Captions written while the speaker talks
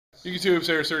YouTube,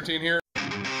 Sayris13 here.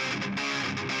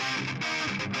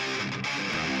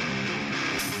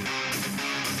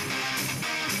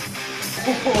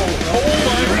 Oh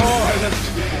my God!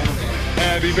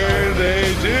 Happy birthday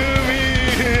to me!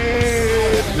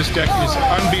 This deck is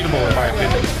unbeatable in my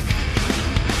opinion.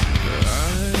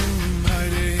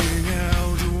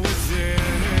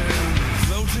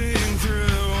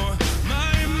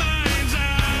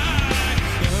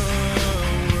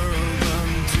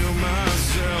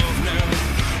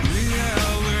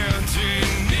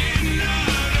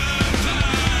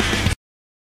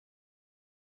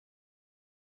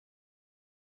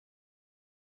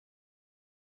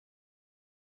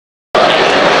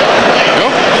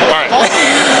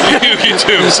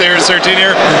 YouTube, Sayris13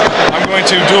 here. I'm going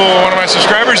to duel one of my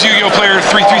subscribers,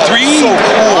 yugiohplayer333. So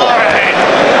cool. Alright.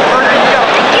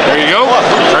 There you go.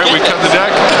 Alright, we cut the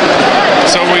deck.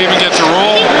 So we even get to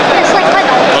roll.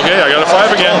 Okay, I got a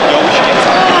 5 again.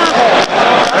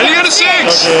 And you got a 6!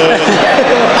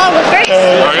 Oh, great.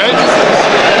 Okay.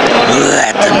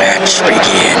 Let the match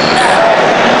begin.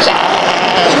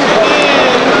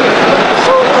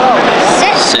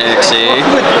 6.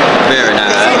 Very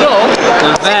nice.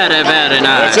 Very, very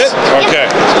nice. That's it? Okay.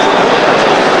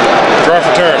 Draw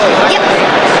for turn. Yep.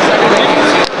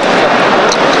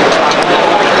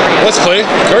 Let's play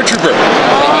Card Trooper.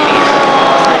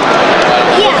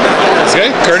 Yeah.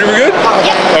 Okay, Card Trooper good?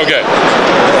 Yep. Okay.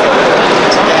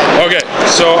 Okay,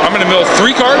 so I'm going to mill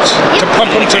 3 cards to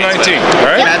pump them to 19.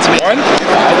 Alright? That's me. 1.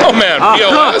 Oh man,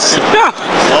 PLS.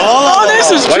 Oh,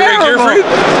 this is Lightweight terrible. Gearfried.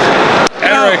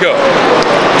 And Ryko.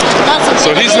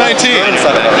 So he's 19.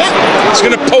 Yep. He's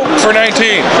going to poke for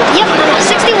 19. Yep.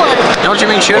 61. Don't you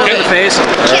mean shoot him in the face?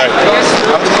 Alright.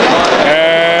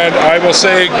 And I will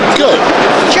say go.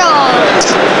 Draw.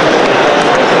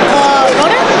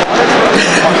 Rotor?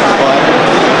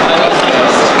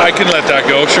 I can let that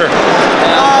go, sure.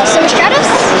 Some Stratus?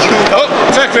 Oh,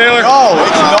 effect failure. Oh,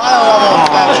 it's not a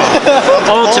level effect.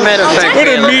 Ultimate effect. What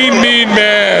a mean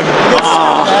man.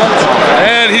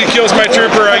 And he kills my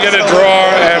trooper, I get a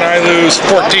draw, and I lose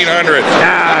 1,400.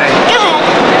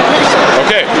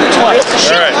 Okay.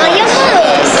 Alright.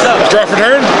 Draw for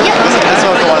turn? Yep.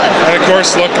 And of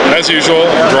course, look, as usual,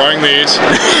 I'm drawing these.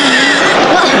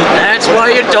 That's why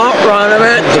you don't run them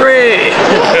at 3.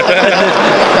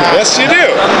 Yes, you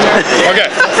do. Okay.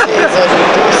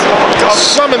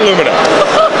 Summon Lumina.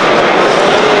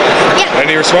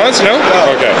 Any response? No?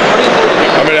 Okay.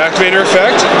 I'm going to activate her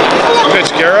effect,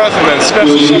 pitch Garroth, and then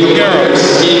special summon Garroth.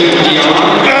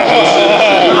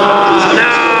 Oh,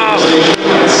 no!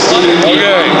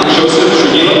 Okay.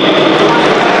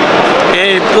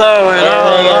 Keep blowing.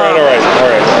 Alright.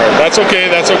 That's okay.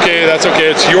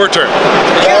 It's your turn.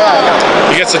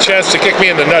 He gets a chance to kick me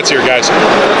in the nuts here, guys.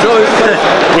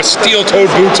 With steel-toed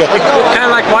boots on. Kind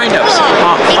of like wind-ups.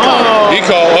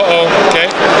 E-call, okay.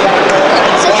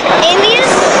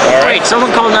 Alias? Wait,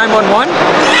 someone called 911?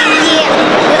 Yeah.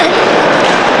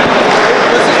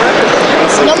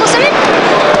 Normal summon?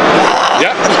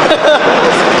 Yeah.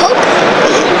 Poke?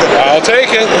 I'll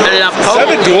take it. Is it a poke?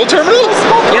 7 dual terminal?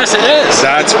 Yes, it is.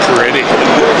 That's pretty.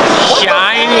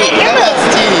 Shiny.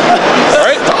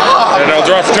 Alright. And I'll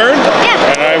draw for turn.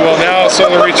 Yeah. And I will now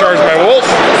solar recharge my wolf.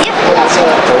 Yep.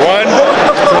 For 1,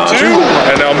 for 2,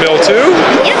 and I'll mill 2.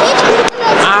 Yep.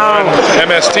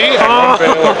 MST and 1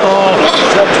 failure.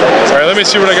 Alright, let me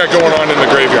see what I got going on in the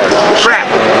graveyard. Crap.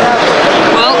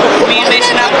 Well, me and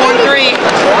Mason have 1-3.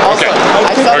 Okay.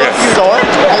 I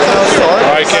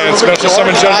I can special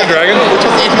summon Judgment Dragon. Which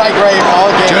is in my grave all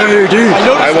game.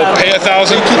 I will pay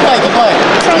 1,000. Keep playing.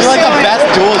 You're like the best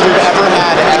duels we've ever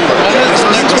had ever.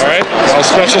 Alright, I'll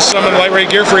special summon Lightweight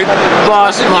Gearfried.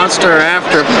 Boss monster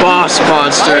after boss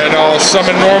monster. And I'll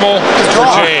summon normal for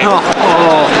Jane.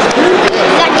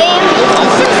 That game?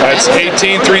 That's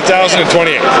 18, 3,000, and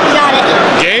 28. Got it.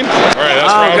 Game? Alright, that's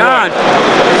Oh, round God. 1.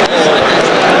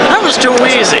 That was too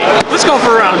easy. Let's go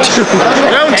for round 2.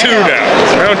 Round 2 now.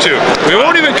 Round 2. We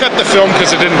won't even cut the film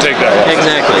because it didn't take that long.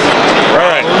 Exactly.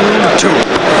 Alright. 2.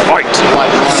 Fight.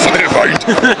 Fight.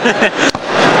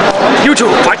 You two,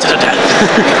 fight to the death.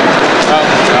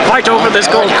 Fight over this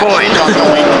gold coin.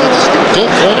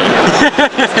 Gold coin?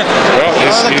 Well,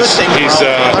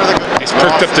 he's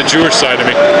perked up the Jewish side of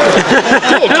me.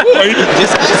 Gold coin?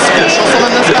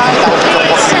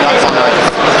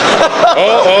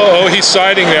 Oh, he's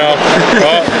siding now.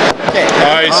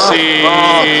 I see.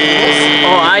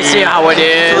 Oh, I see how it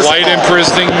is. Light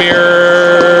imprisoning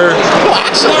mirror.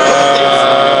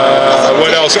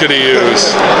 What else could he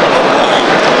use?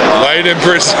 Light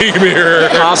imprisoning mirror.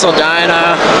 Fossil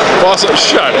Dinah. Fossil,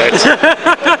 shut it.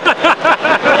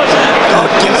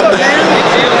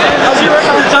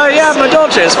 Oh, yeah.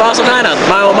 YCS Tacoma.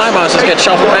 All my monsters get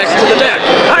shuffled back into the deck.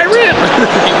 I win!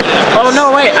 Oh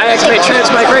no, wait, I activate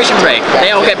Transmigration Break.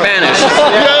 They all get banished.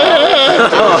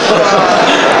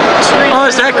 Oh,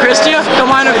 is that Christia? Don't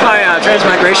mind if I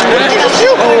Transmigration Break?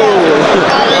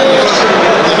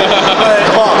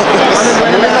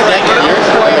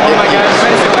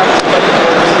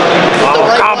 Oh,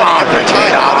 come on,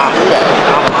 Vegeta.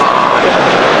 Come on.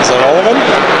 Is that all of them?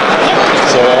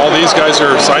 So all these guys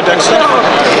are side deck stuff?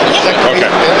 Okay.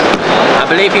 I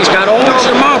believe he's got all the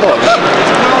marbles.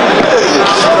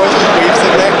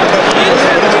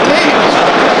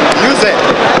 Use it.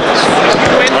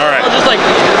 All right. Just like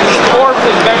 4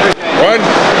 for everything. 1,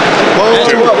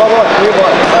 2.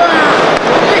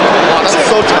 That's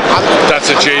so That's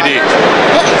a JD.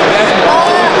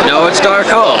 No, it's Dark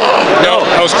Hole. No,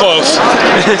 that was close.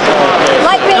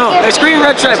 No, it's green,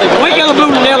 red, stripe. White, yellow,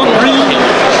 blue, yellow, green.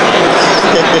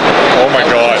 Oh my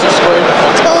god.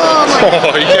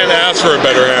 Oh, you can't ask for a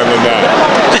better hand than that.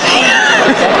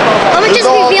 Let me just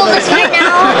reveal this right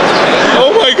now.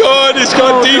 Oh my god, he's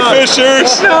got deep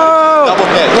fissures. No!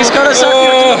 He's gonna suck you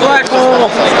into the black hole.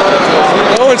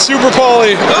 Oh, it's super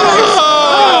poly.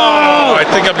 Oh, I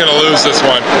think I'm gonna lose this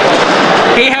one.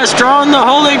 He has drawn the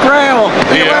Holy Grail.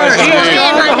 He has indeed.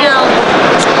 Yeah, I know.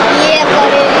 Yeah,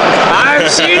 buddy. I've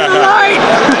seen the light.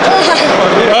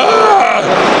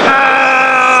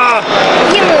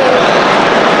 You move.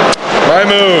 My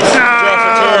move. Draw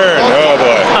for turn. Oh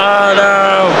boy. Oh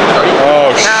no.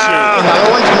 Oh shoot.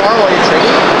 Another one tomorrow while you're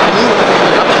trading?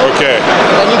 Okay.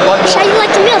 I need one How more. you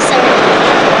like the meal, sir?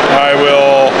 I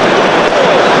will.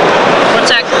 What's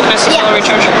that? Necessarily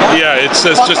recharge? Yeah, it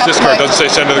says just discard. Doesn't say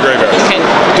send to the graveyard. Okay.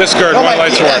 Discard Oh one my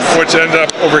light swarm, goodness. which ended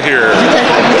up over here.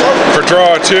 For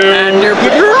draw 2, And you're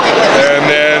and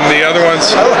then the other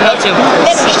ones No, 2.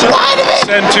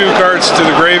 send 2 cards to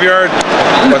the graveyard,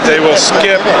 but they will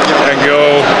skip and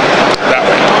go that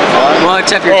way. well,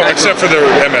 except your Oh, Typhoon. except for the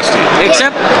MSD.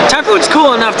 Except Typhoon's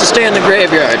cool enough to stay in the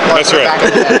graveyard. That's right.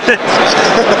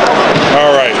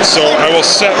 All right, so I will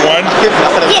set 1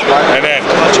 Yeah. and end.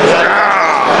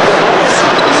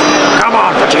 Come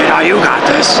on, Vegeta, you got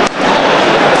this.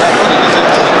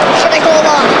 Should I go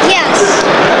along? Yes.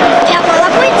 Have my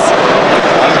luck points?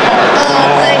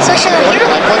 Alright, so should I hear?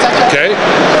 Okay,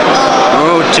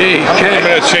 OTK. I'm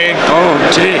gonna chain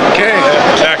OTK.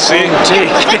 Maxi.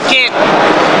 You can't.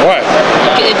 What?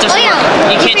 It doesn't Oh, yeah.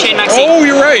 work. You can't chain Maxi. Oh,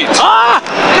 you're right. Ah!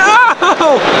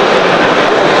 No!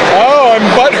 Oh, I'm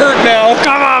butthurt now.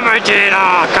 Come on,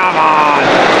 Vegeta! Come on!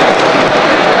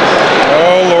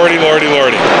 Oh, lordy, lordy,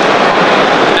 lordy.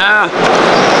 Ah,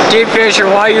 Deep Fisher,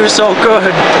 why are you so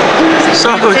good?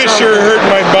 So Fisher hurt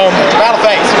my bum. Battle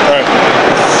phase. All right.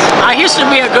 I used to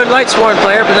be a good Light Sworn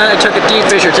player, but then I took a Deep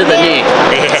Fisher to the knee.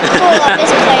 Cool on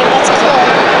this play. That's cool.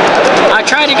 I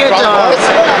tried to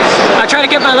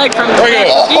get my leg from There you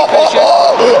go. Deep Fisher.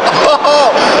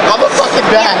 I'm the fucking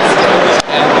best.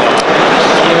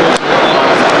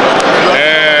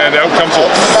 And out comes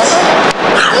Wolf.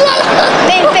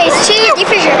 Main phase 2,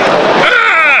 Diffuser.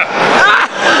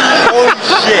 Holy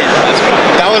shit.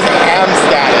 That was ham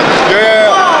status. Yeah.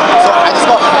 So I just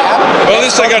got ham. Well, at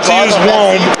least I got to use 1.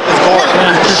 It's going.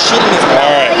 Shit in his mouth.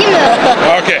 All right. You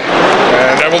move. Okay.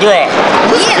 And I will draw.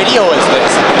 Whose video is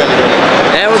this?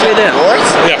 That would be them. Yours?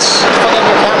 Yes. Fuck up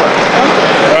your camera.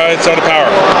 It's out of power.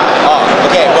 Oh,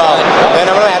 okay, well, then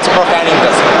I'm gonna add some profanity to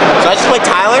this. So I just played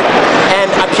Tyler,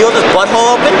 and I peeled his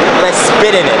butthole open, and I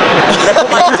spit in it. And I put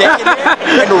my dick in there,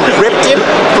 and ripped him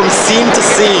from seam to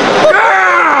seam.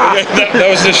 That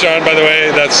was Deshaun, by the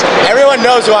way. That's Everyone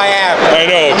knows who I am. I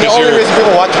know, I'm the 'cause only you're- reason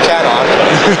people watch your channel.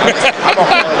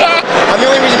 I'm the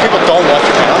only reason people don't watch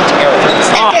your channel. I'm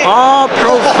terrible. Ah,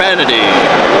 profanity.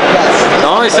 The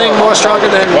only thing more stronger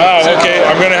than... wow. Okay,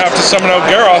 I'm gonna have to summon out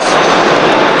Garroth.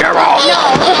 Garroth.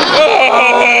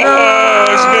 Oh,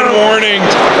 it's been warning.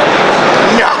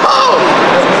 No!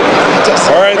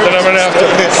 All right, then I'm gonna have to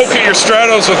poke at your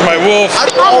Stratos with my wolf. How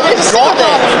do you always draw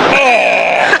that?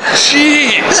 Oh,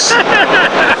 jeez.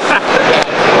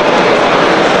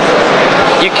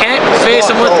 You can't face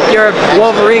him with your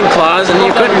Wolverine claws, and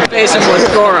you couldn't face him with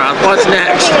Goron. What's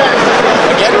next?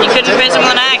 You couldn't face him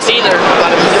with an axe either.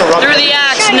 Through the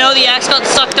axe. No, the axe got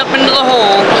sucked up into the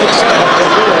hole.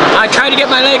 I tried to get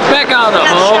my leg back out of the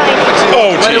hole,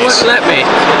 Oh, but it jeez. wouldn't let me,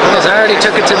 because I already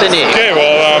took it to the knee. Okay,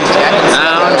 well,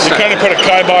 Now I'm you stuck. kind of put a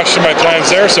kibosh to my plans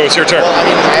there, so it's your turn.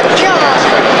 Draw.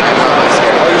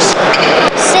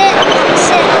 Sit.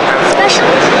 Special.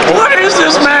 What is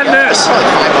this madness?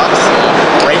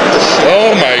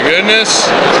 Oh my goodness.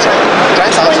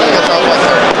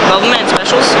 12-man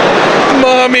specials.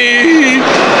 Mommy.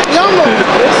 No more.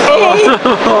 Oh.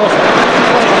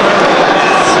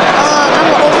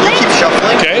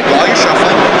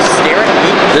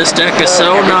 deck is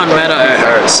so non-meta it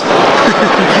hurts.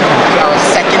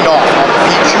 Second off. I'll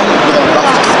beat you with a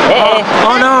rough. Uh-oh.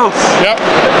 Oh no! Yep.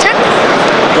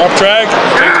 Drop drag.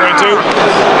 Take 22.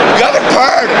 You got the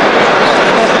bird!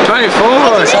 24!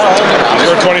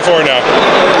 We're 24 now.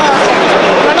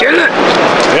 Kill it!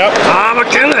 Yep. I'ma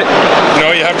kill it!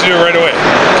 No, you have to do it right away.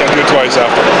 Can't do it twice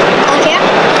after. Okay.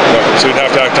 No, so you'd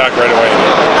have to attack right away.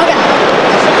 Okay.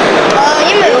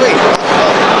 You move.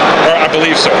 Or I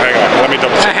believe so. Hang on. Let me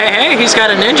double check. Hey, he's got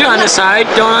a ninja on his side.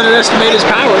 Don't underestimate his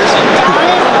powers.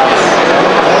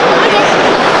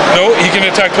 No, he can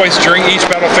attack twice during each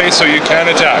battle phase, so you can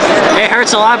attack. It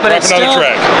hurts a lot, but Drop it's another still...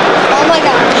 drag. Oh my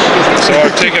gosh. So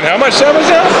I've taken how much damage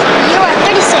now? You're at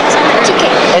 36. I'm at 2K.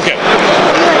 Okay.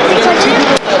 You're at 314.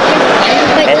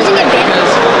 Wait, doesn't get banned?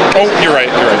 Oh, you're right.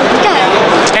 You're right. Got it.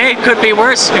 Hey, it could be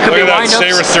worse. It could Look be at that wind-ups.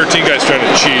 Sayris13 guy's trying to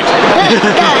cheat.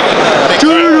 Got it.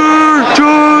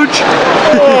 Judge!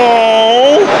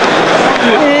 Oh.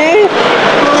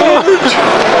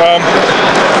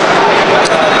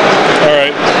 All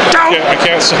right. I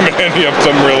can't summon any of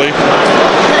them really.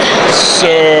 So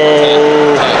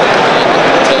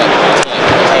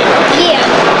Yeah.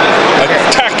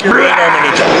 attack your red armor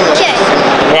ninja. Okay.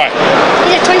 Why?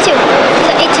 He's at 22. He's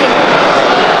at 18.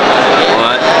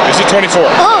 What? Is he 24?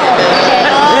 Oh.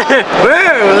 Okay.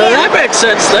 Well, that makes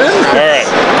sense then. All right.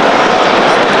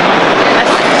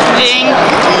 Ding.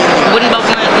 Wooden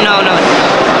bubble. No.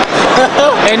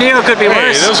 Hey, Neo could be Hey,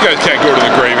 worse. those guys can't go to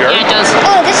the graveyard. Yeah, it does.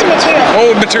 Oh, this is material.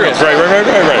 Oh, materials. Right.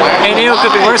 Hey, Neo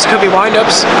could be worse. It could be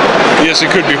wind-ups. Yes,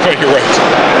 it could be, but you're right.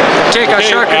 Take a Okay,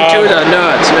 shark into the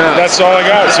nuts. That's all I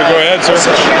got, so go ahead, sir.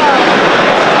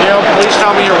 Neil, please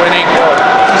tell me you're winning.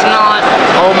 It's not.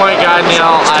 Oh my god,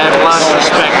 Neil, I have lost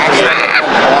respect for you.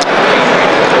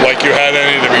 Like you had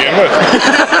any to begin with.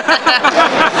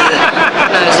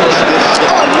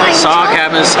 Oh, my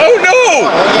Sarcasm. Oh no!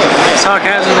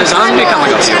 Sarcasm is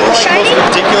unbecoming of you. Shining.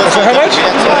 Ridiculous. For how much? 29.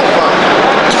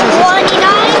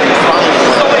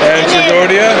 And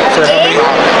Tugodia for how many?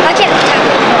 I can't attack.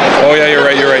 Oh yeah, you're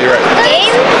right.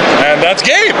 Game. And that's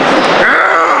game!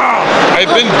 I've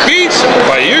been beat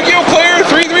by YCS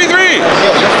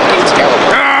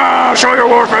Tacoma. Show your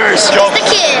war face! It's the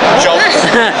kid.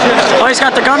 Oh, he's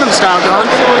got the Gundam style going.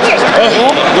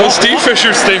 Those deep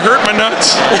fishers, they hurt my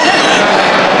nuts.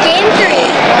 Game 3.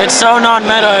 It's so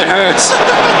non-meta, it hurts.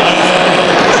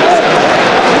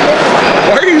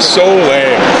 Why are you so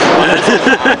lame?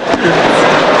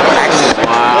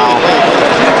 Wow.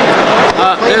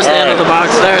 There's the end of the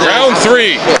box. There it is. Round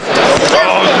 3.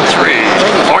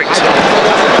 Fight.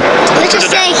 Let's just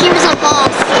say he was a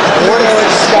boss.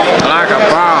 Like a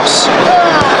boss.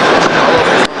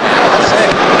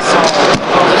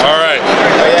 All right.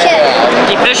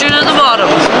 Deep fishers at the bottom.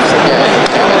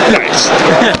 Nice.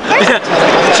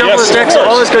 Shuffle his deck, so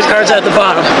all his good cards at the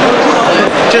bottom.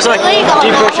 Just like deep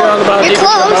pusher on the bottom, You're deep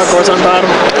pusher on the bottom, close. chords on the bottom.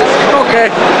 Okay.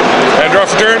 And draw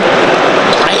for turn.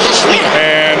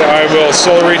 And I will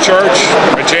solar recharge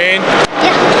my chain.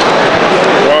 Yeah.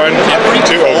 1,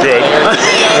 2. Oh, good. 1,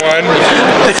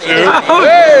 2. Oh,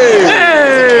 Hey!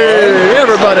 hey,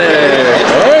 everybody.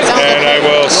 All right. And I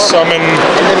will summon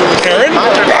Karen.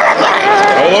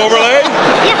 I'll overlay.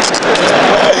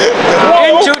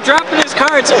 Into dropping his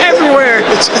cards everywhere.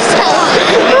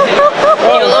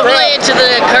 You'll overlay it to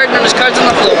the card and there's cards on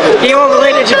the floor. He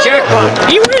overlaid it to jackpot.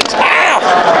 He wins. Ow!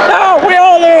 No, we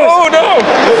all lose. Oh no!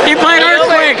 He played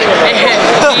earthquake.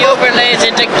 He overlays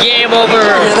it to game over.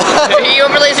 He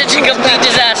overlays it to complete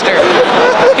disaster.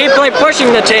 He played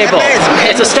pushing the table.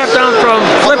 It's a step down from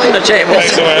flipping the table.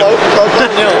 Thanks, man.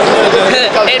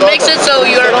 It makes it so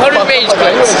your opponent rage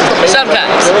quits.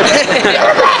 Sometimes.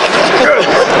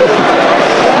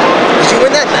 Did you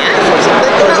win that match?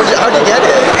 How'd you get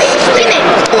it? Teammate.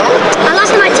 I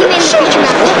lost to my teammate in the feature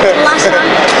match. Last time.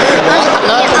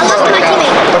 I lost to my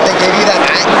teammate. But they gave you that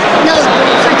match? No,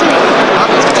 my teammate.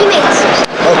 Teammates.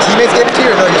 Oh, teammates gave it to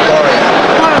you or no, you're borrowing it?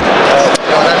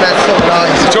 Oh, that match's so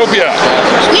nice. Utopia.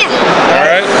 Yeah. All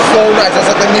right. So nice. That's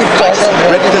like the new program.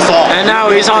 Ready this off. And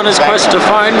now he's on his quest to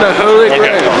find the Holy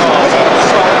Okay. Grail.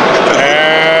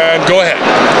 And go ahead.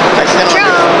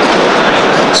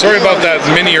 Sorry about that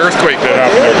mini earthquake that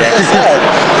happened there, guys.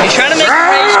 You're trying to make a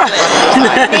rage quit.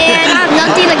 Man, I have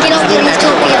nothing to get over these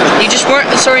Utopia. You just weren't,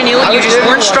 sorry Neil, you just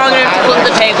weren't strong enough to flip the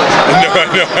table. No.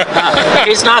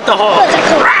 He's not the Hulk.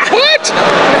 What?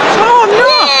 Oh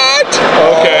no!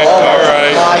 Okay, all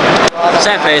right.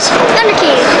 Sad face. Thunder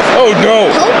King. Oh no.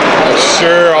 Hope.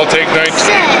 Sure, I'll take 19.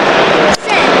 Set.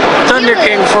 Thunder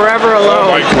King forever Oh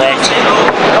alone. my grunt.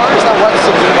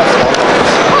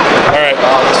 All right.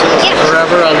 Yeah.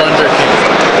 Forever a Lunder King.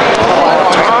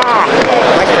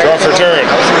 Draw for turn.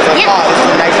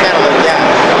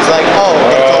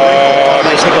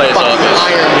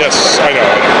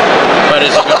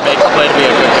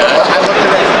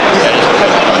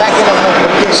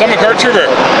 Summon card Trigger.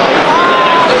 Good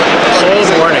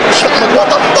morning. What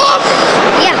the fuck?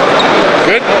 Yeah.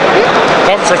 Good.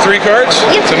 Pump for 3 cards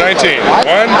to 19.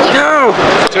 1, No!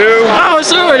 2. Oh,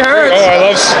 so it hurts. Oh, I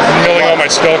love milling all my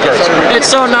spell cards. It's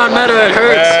so non-meta, it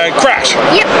hurts. And crash.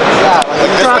 Yep.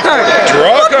 Draw a card.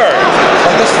 Draw a card.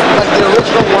 Like this, like the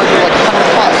original one for like 100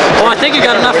 plus. Oh, I think you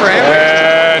got enough for him.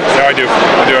 And no, I do,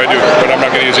 but I'm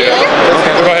not going to use it yet.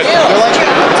 Okay, go ahead. They're like,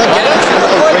 it's like getting the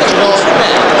original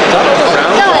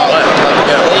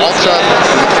Ultra.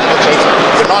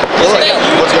 They're not good.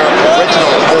 What's your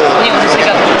original old?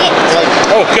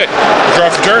 Oh, okay. Draw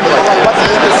for turn. What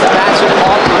is this magic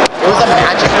called? It was a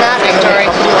magic mat, and then the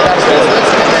company went out of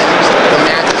business, and then the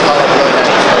magic called it really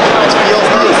nice. It feels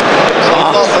nice. So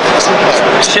I love the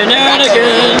 2-player.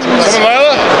 Shenanigans. Summon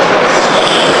Lila.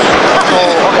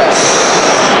 Oh, okay.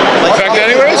 Effect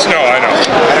anyways? No, I know.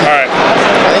 Alright.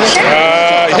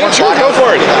 Yeah, sure, go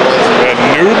for it. And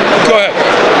noob, go ahead.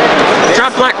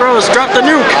 Drop Black Rose, drop the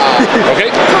nuke. Okay.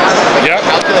 Yep.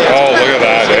 Oh, look at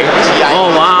that, eh?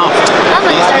 Oh, wow.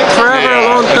 Forever Yeah,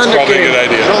 Alone that's Thunder probably a King. good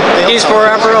idea. He's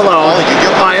forever alone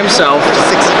by himself,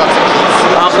 $60 a piece.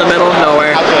 off the middle of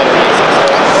nowhere.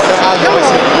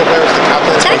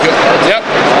 Okay. Yep.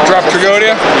 Drop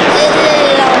Trigodia.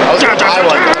 I was gonna buy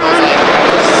one.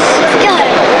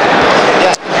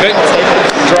 Okay.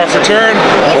 Draw for turn.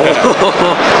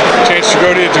 Change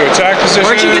Trigodia to attack position.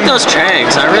 Where'd you get those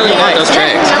Chags? I really want those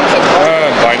Chags.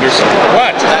 Binders.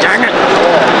 What? Dang it.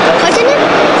 What's in it?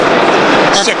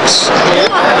 6.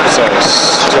 So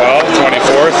 12,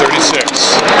 24,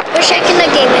 36. We're checking the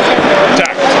game with him.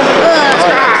 Attack.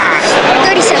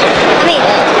 37. I mean,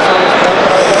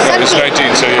 It's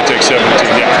 19, so you take 17.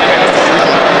 Yeah.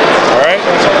 Alright.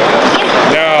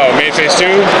 Now, main phase 2,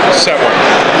 set 1.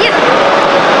 yeah.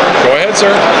 Go ahead, sir.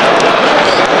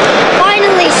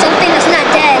 Finally, something that's not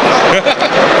dead.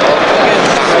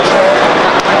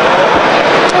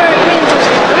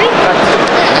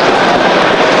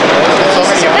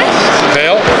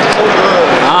 Veil.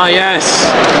 Ah, yes.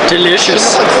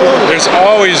 Delicious. There's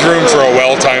always room for a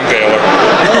well-timed Veiler.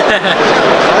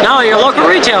 Now your local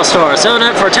retail store selling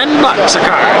it for $10 a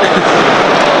card.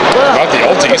 Not the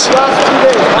ulties.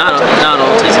 Not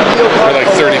ulties. They're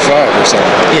like 35 or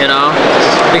something. You know?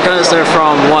 Because they're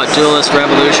from what? Duelist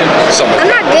Revolution? Something. I'm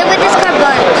not good with this card,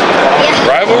 but yeah.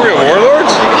 Rivalry of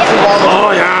Warlords?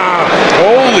 Oh yeah.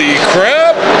 Holy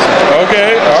crap!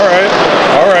 Okay, alright,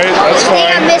 that's I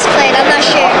think I fine. misplayed, I'm not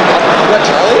sure.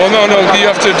 Well, no, you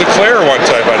have to declare one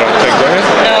type, I don't think, don't you?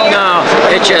 No,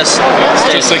 it just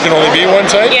Just they can only be one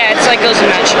type? Yeah, it's like goes to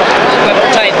match.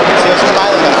 Type.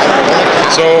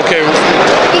 So, okay,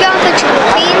 You got the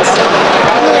Fiends?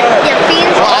 Yeah,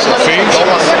 Fiends. Fiends?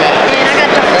 And I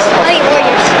got Darks. I mean,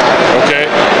 Warriors. Okay.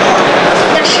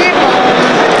 Not sure, but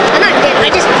I'm not good. I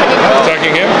just put it in.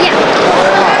 Attacking him?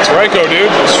 Yeah. It's Ryko,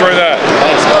 dude. Destroy that.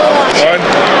 1,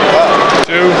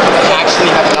 2,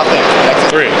 Actually have nothing.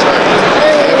 3.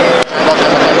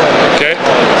 Okay.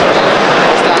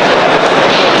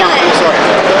 Got it.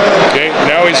 Okay,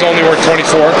 now he's only worth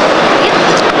 24.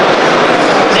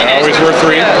 Now he's worth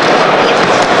 3. Okay.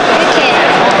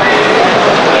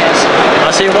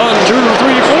 I see 1, 2,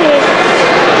 3,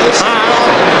 4.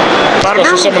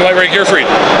 Special summon Light Ray Gearfried.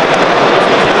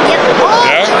 Yep.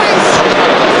 Yeah?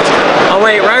 Oh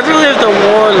wait, Rivalry of the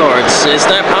Warlords. Is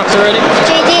that popped already?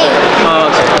 JD. Oh,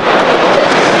 okay.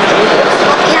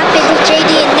 What happened to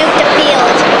JD and nuke the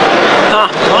field?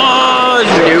 Oh,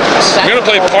 nukes. I'm gonna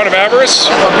play Pawn of Avarice.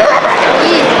 1,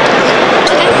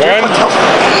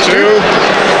 2,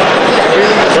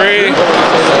 3,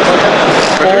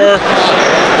 4,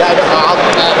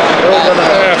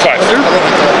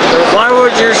 5. Why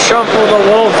would you shuffle the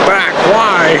wolf back?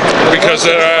 Why? Because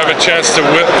I have a chance to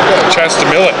mill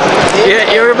it.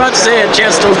 Yeah, you were about to say a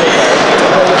chance to. To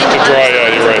draw, yeah,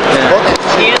 you're right.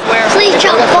 He is where. Please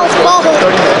jump both balls.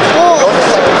 Whoa.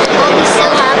 I'll be so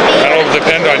happy. That'll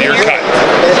depend on your cut.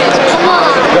 Come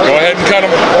on. Go ahead and cut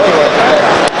them.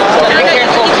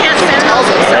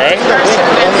 Alright.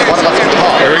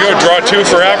 Here we go, draw 2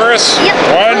 for Avarice. Yep.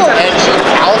 1, And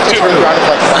Alice turned around and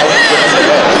was like,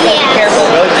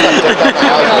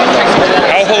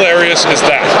 how hilarious is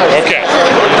that? Okay.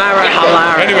 Very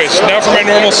hilarious. Anyways, now for my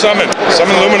normal summon.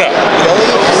 Summon Lumina. Yeah.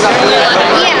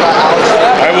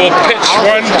 I will pitch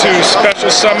 1 to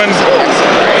special summon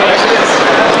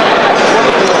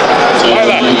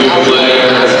Lila.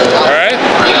 Alright?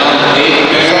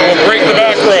 I will break the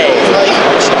back row.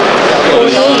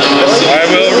 I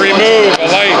will remove a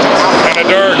light and a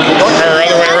dark, or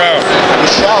other way around.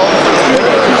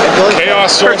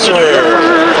 Chaos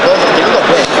Sorcerer.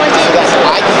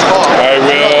 I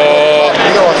will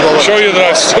show you that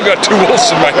I've still got 2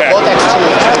 wolves in my hand.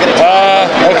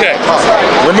 Okay.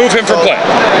 Remove him from play.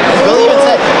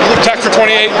 Attack for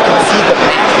 28.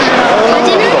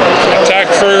 Attack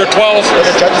for 12.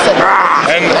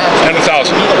 And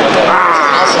 1,000.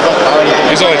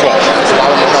 He's only 12.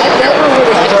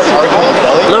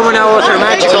 Lumina with her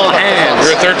magical hands.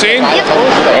 You're at 13?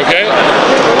 Okay.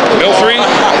 Mill 3.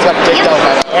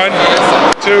 1,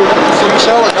 2,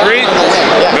 3.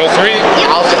 Mill 3.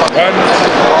 1,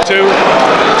 2,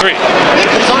 3.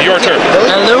 Your turn.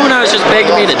 And Lumina is just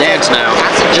begging me to dance now.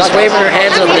 Just waving her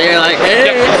hands up there like,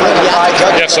 hey.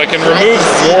 Yes, I can remove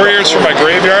warriors from my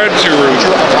graveyard to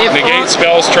negate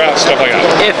spells, traps, stuff like that.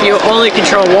 If you only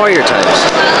control warrior types.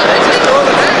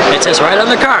 It says right on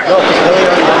the card.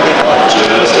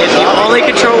 If you only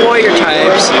control warrior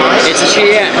types, it's a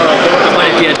GM. But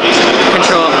if you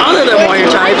control other than warrior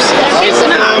types, it's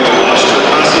not.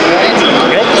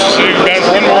 Nope, so you've got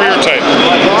 1 warrior type.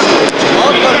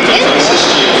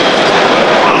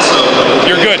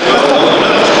 You're good.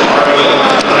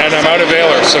 And I'm out of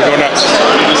Veiler, so go nuts.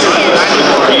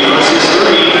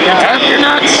 You're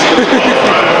nuts.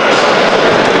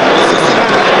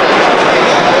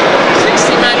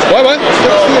 What?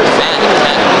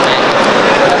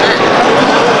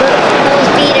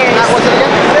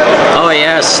 Oh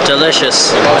yes,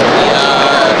 delicious.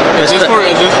 Is this for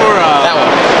that one?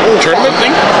 Tournament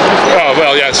thing? Oh,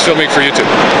 well, yeah, it's filming for YouTube.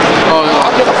 Oh,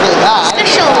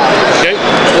 Special. Okay.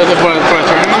 is it for a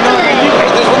tournament?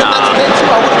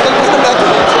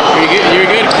 You're good. You're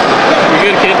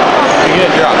good, kid. You're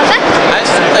good. You're off.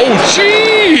 Oh,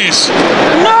 jeez!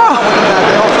 No!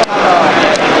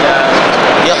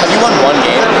 Yeah, have you won 1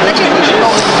 game?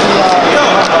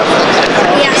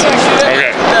 Yeah, sorry.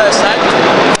 Okay.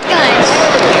 Guys.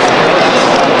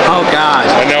 Oh god.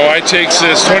 And now I take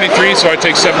this 23, so I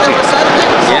take 17.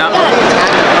 Yeah.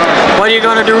 What are you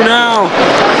gonna do now?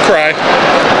 Cry.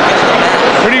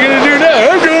 What are you gonna do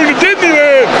now? I'm going to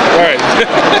Disneyland! Alright.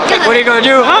 What are you gonna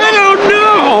do? I don't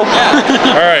know!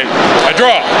 Alright. I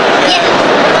draw.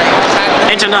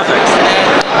 Into nothing.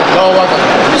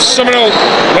 Summon out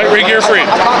Light Ray Gear Free.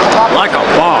 Like a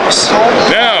boss.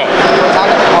 Now.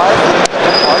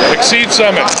 Exceed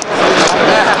summon.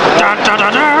 Dun, dun,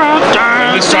 dun, dun,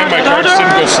 dun, And this time my cards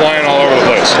didn't go flying all over the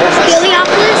place.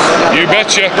 Heliopolis? You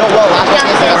betcha.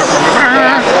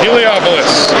 Yeah,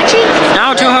 Heliopolis.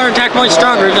 Now 200 attack points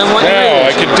stronger than what Now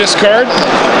I can discard.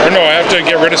 Or no, I have to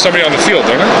get rid of somebody on the field,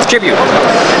 don't I? Tribute.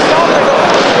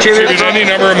 Tribute any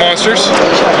number of monsters.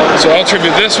 So I'll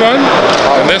tribute this one,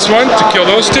 and this one to kill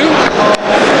those 2,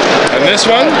 and this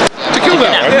one to kill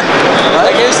that one.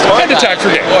 And attack for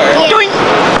game. Good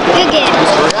game.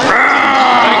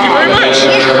 Thank you very much.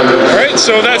 Alright,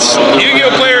 so that's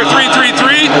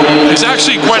Yugiohplayer333. He's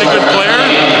actually quite a good player.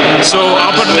 So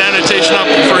I'll put an annotation up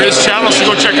for his channel, so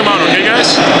go check him out, okay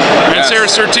guys? And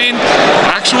Sayris13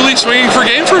 actually swinging for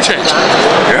game for a change.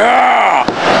 Yeah!